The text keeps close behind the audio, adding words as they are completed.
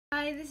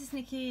Hi, this is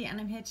Nikki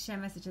and I'm here to share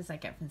messages I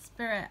get from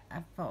Spirit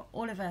for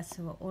all of us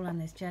who are all on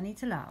this journey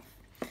to love.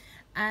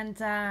 And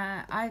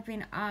I've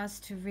been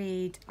asked to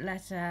read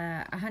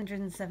letter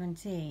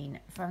 117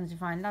 from the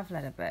Divine Love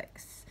Letter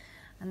books.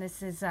 And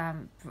this is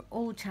for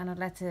all channeled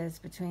letters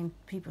between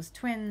people's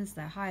twins,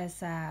 their higher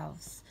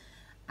selves.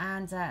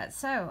 And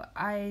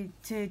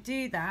to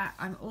do that,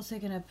 I'm also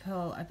going to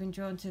pull, I've been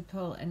drawn to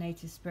pull a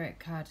native spirit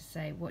card to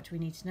say, what do we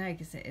need to know?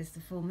 Because it is the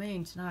full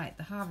moon tonight,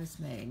 the harvest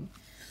moon.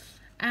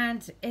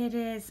 And it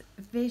is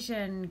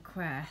Vision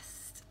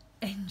Quest.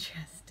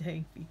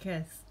 Interesting,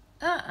 because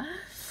a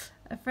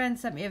friend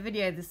sent me a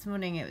video this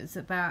morning. It was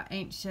about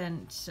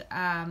ancient,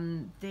 I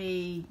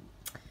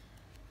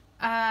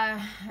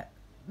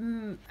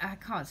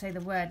can't say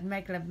the word,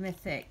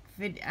 megalithic,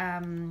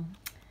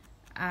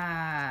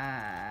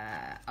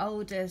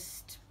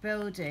 oldest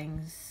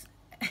buildings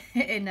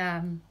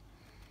in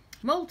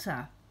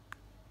Malta,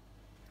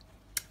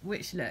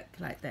 which look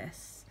like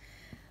this.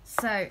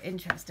 So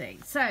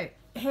interesting. So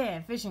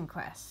here, Vision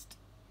Quest.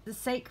 The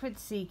sacred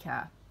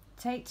seeker.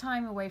 Take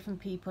time away from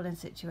people and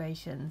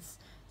situations.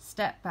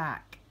 Step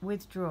back.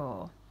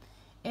 Withdraw.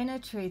 Inner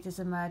truth is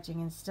emerging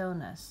in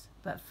stillness,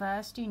 but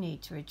first you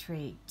need to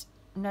retreat.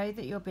 Know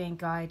that you're being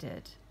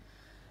guided.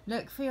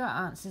 Look for your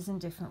answers in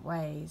different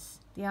ways.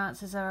 The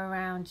answers are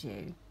around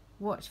you.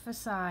 Watch for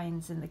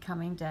signs in the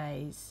coming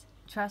days.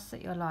 Trust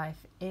that your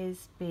life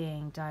is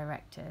being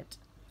directed.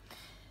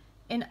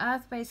 In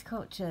earth-based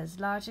cultures,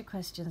 larger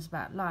questions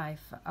about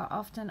life are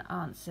often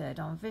answered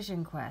on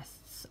vision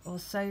quests or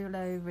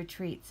solo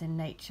retreats in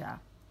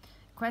nature.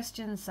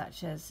 Questions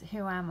such as,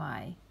 who am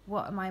I?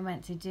 What am I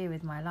meant to do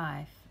with my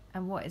life?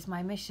 And what is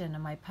my mission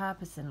and my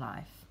purpose in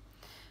life?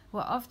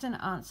 Were often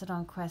answered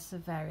on quests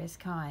of various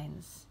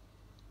kinds.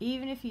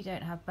 Even if you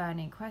don't have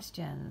burning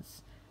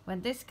questions,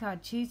 when this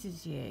card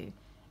chooses you,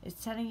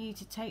 it's telling you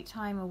to take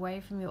time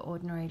away from your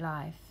ordinary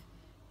life.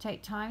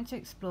 Take time to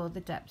explore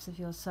the depths of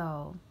your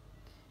soul.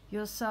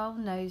 Your soul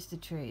knows the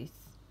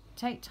truth.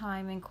 Take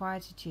time in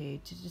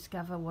quietude to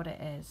discover what it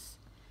is.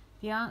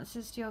 The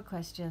answers to your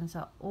questions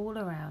are all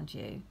around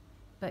you,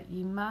 but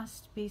you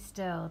must be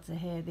still to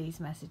hear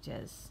these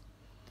messages.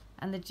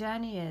 And the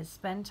journey is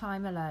spend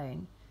time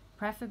alone,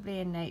 preferably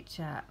in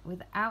nature,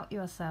 without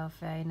your cell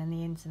phone and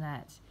the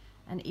internet,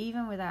 and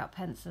even without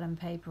pencil and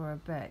paper or a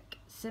book.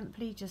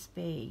 Simply just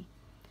be.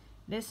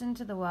 Listen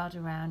to the world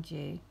around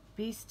you,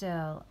 be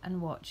still and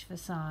watch for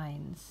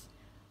signs.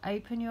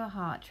 Open your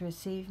heart to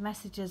receive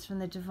messages from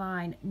the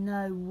divine.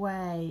 No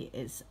way,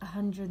 it's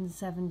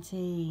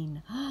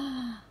 117.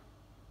 Oh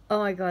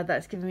my god,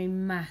 that's giving me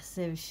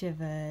massive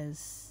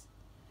shivers.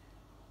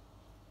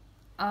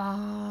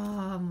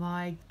 Oh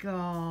my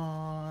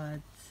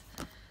god,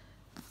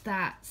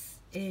 that's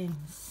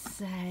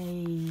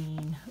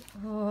insane.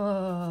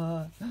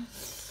 Oh.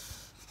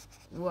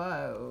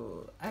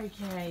 Whoa.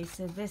 Okay,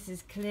 so this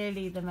is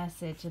clearly the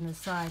message and the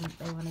sign that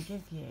they want to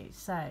give you.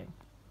 So,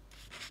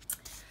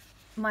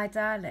 my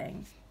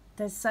darling,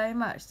 there's so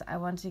much that I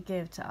want to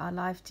give to our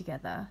life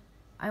together.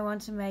 I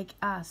want to make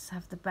us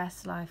have the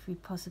best life we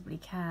possibly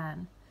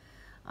can.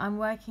 I'm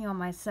working on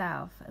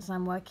myself as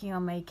I'm working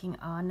on making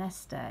our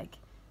nest egg,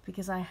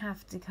 because I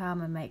have to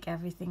come and make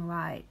everything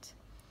right.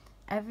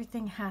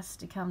 Everything has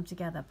to come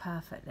together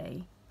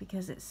perfectly,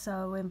 because it's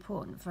so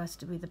important for us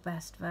to be the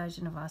best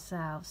version of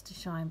ourselves, to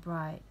shine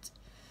bright.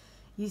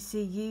 You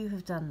see, you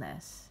have done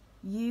this.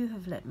 You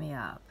have lit me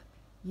up.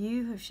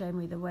 You have shown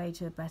me the way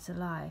to a better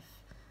life.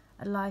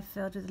 A life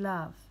filled with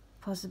love,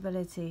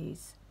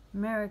 possibilities,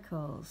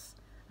 miracles,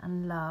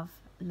 and love,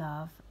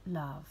 love,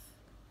 love.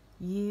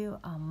 You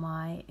are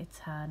my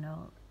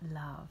eternal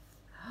love.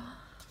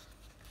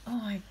 Oh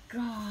my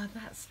god,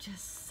 that's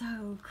just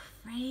so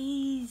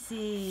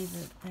crazy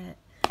that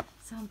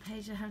it's on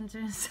page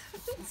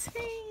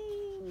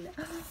 117.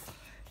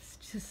 It's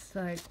just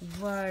like,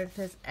 whoa, if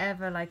there's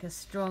ever like a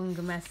strong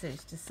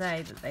message to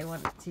say that they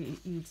want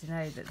you to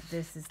know that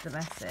this is the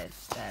message,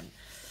 then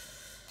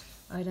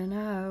I don't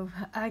know.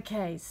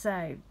 Okay,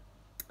 so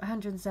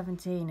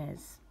 117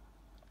 is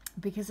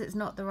because it's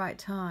not the right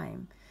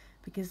time,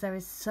 because there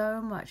is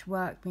so much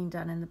work being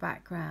done in the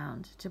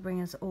background to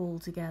bring us all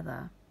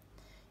together.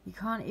 You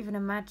can't even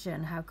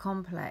imagine how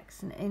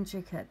complex and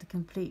intricate the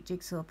complete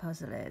jigsaw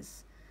puzzle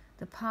is.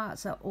 The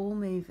parts are all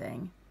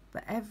moving,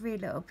 but every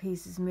little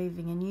piece is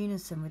moving in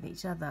unison with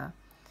each other,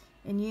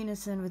 in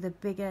unison with a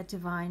bigger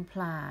divine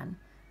plan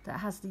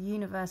that has the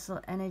universal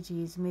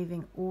energies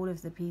moving all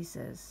of the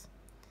pieces.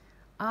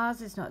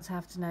 Ours is not to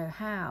have to know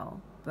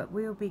how, but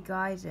we will be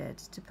guided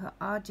to put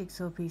our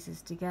jigsaw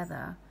pieces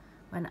together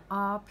when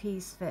our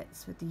piece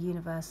fits with the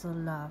universal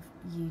love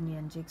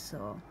union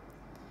jigsaw.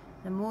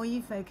 The more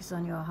you focus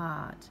on your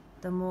heart,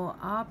 the more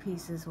our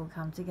pieces will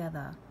come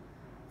together.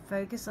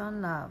 Focus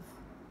on love.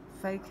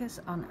 Focus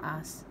on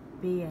us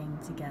being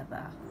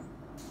together.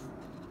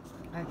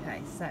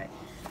 Okay, so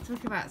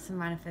talk about some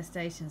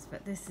manifestations,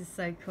 but this is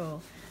so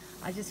cool.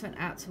 I just went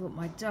out to walk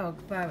my dog,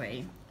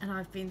 Bowie, and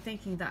I've been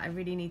thinking that I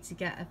really need to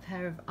get a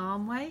pair of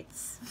arm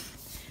weights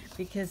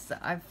because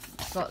I've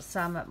got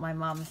some at my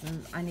mum's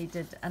and I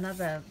needed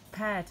another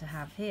pair to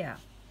have here.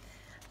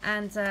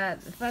 And the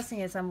first thing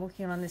is, I'm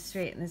walking on the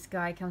street and this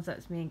guy comes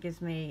up to me and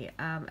gives me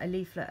a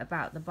leaflet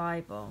about the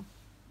Bible.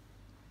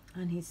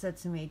 And he said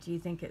to me, do you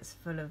think it's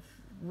full of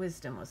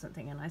wisdom or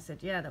something? And I said,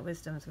 yeah, the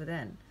wisdom's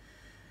within.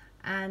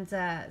 And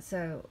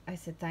so I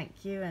said,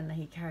 thank you. And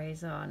he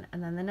carries on.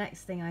 And then the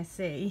next thing I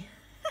see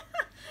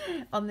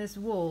on this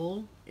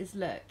wall is,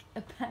 look,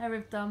 a pair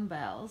of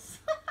dumbbells.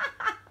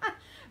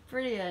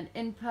 Brilliant.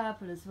 In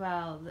purple as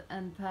well.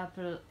 And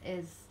purple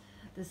is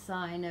the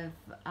sign of,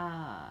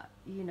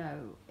 you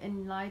know,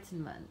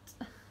 enlightenment.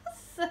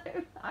 So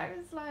I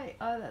was like,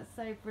 oh, that's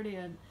so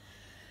brilliant.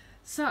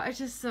 So I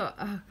just thought,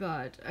 oh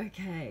God,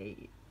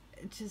 okay,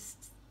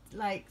 just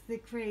like the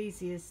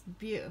craziest,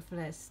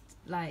 beautifulest,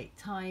 like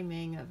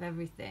timing of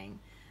everything.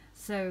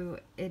 So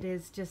it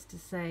is just to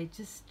say,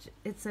 just,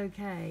 it's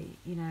okay,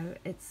 you know,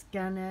 it's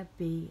gonna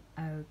be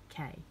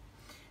okay.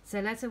 So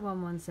letter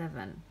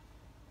 117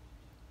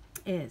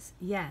 is,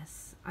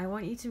 yes, I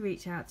want you to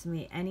reach out to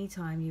me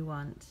anytime you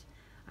want.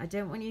 I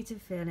don't want you to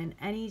feel in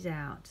any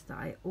doubt that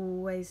I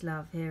always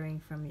love hearing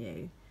from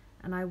you,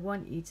 and I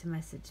want you to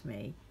message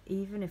me,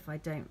 even if I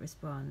don't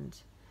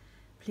respond.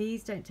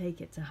 Please don't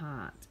take it to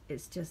heart.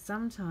 It's just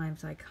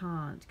sometimes I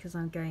can't because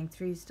I'm going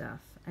through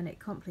stuff and it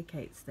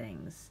complicates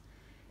things.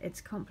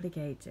 It's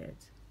complicated.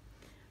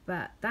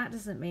 But that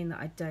doesn't mean that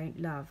I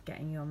don't love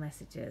getting your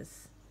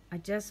messages. I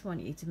just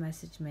want you to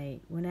message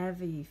me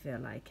whenever you feel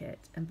like it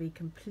and be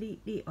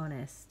completely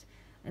honest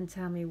and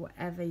tell me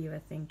whatever you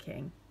are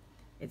thinking.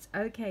 It's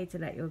okay to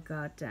let your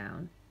guard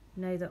down.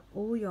 Know that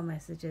all your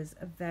messages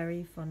are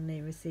very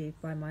fondly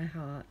received by my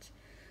heart.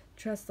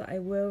 Trust that I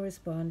will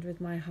respond with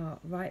my heart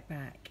right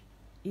back,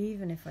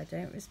 even if I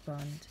don't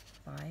respond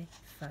by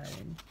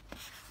phone.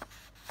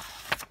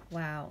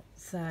 Wow,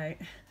 so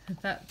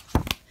that,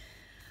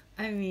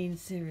 I mean,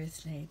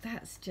 seriously,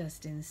 that's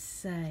just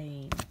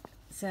insane.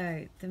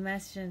 So the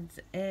message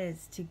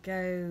is to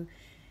go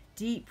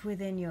deep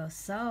within your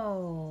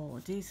soul,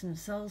 do some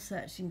soul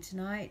searching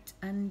tonight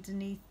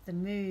underneath the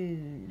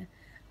moon,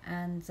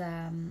 and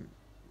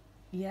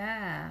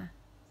yeah,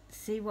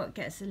 see what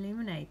gets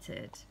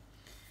illuminated.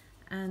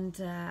 And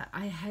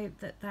I hope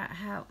that that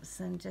helps.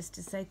 And just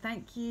to say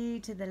thank you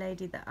to the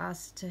lady that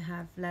asked to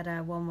have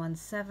letter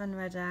 117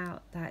 read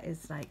out. That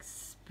is like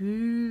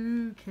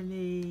spookily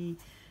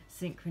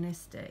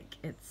synchronistic.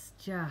 It's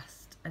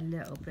just a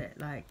little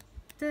bit like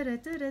da da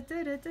da da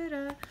da da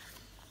da.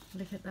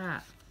 Look at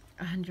that,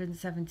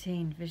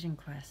 117 vision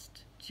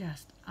quest,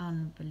 just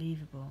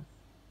unbelievable.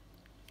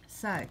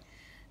 So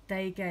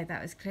there you go,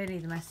 that was clearly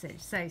the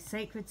message. So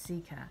sacred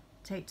seeker,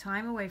 take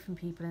time away from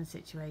people and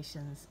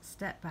situations,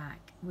 step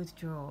back,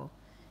 withdraw.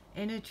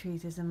 Inner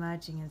truth is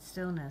emerging in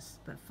stillness,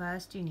 but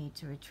first you need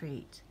to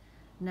retreat.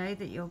 Know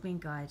that you're being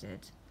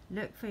guided.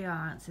 Look for your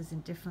answers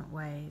in different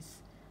ways.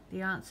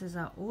 The answers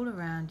are all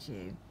around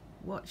you.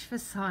 Watch for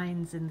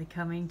signs in the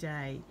coming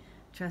day.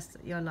 Trust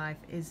that your life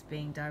is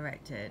being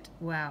directed.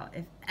 Well,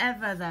 if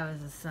ever there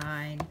was a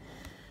sign,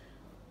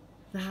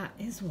 that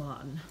is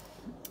one.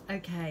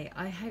 Okay,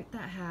 I hope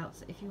that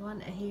helps. If you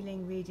want a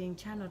healing reading,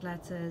 channeled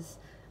letters,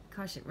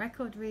 Akashic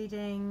record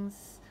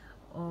readings,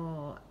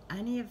 or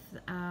any of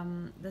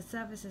the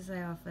services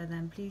I offer,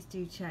 then please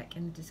do check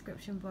in the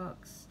description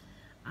box.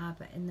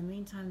 But in the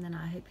meantime, then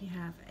I hope you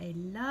have a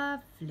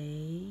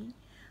lovely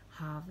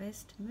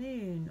harvest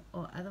moon,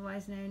 or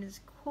otherwise known as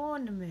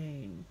corn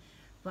moon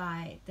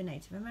by the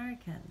Native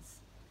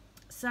Americans.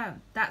 So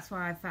that's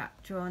why I felt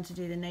drawn to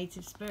do the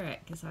native spirit,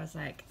 because I was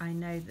like, I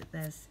know that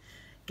there's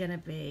gonna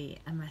be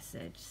a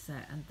message. So,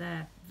 and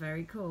they're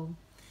very cool.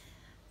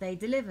 They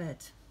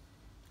delivered.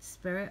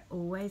 Spirit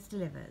always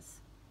delivers.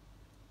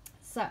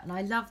 So, and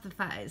I love the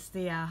fact it's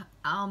the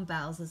arm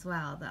bells as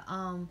well. The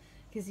arm,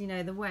 because you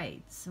know the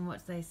weights, and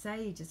what they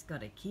say, you just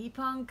got to keep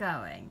on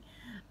going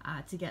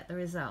to get the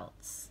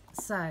results.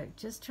 So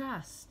just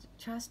trust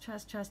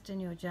in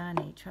your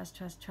journey.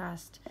 Trust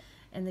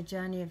in the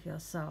journey of your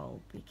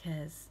soul,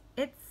 because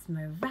it's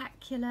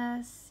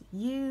miraculous.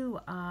 You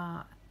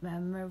are a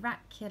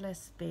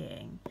miraculous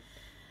being,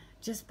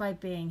 just by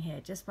being here,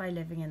 just by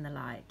living in the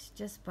light,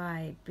 just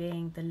by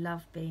being the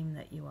love beam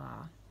that you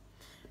are.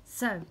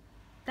 So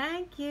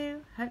thank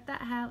you, hope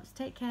that helps.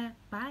 Take care,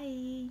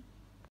 bye.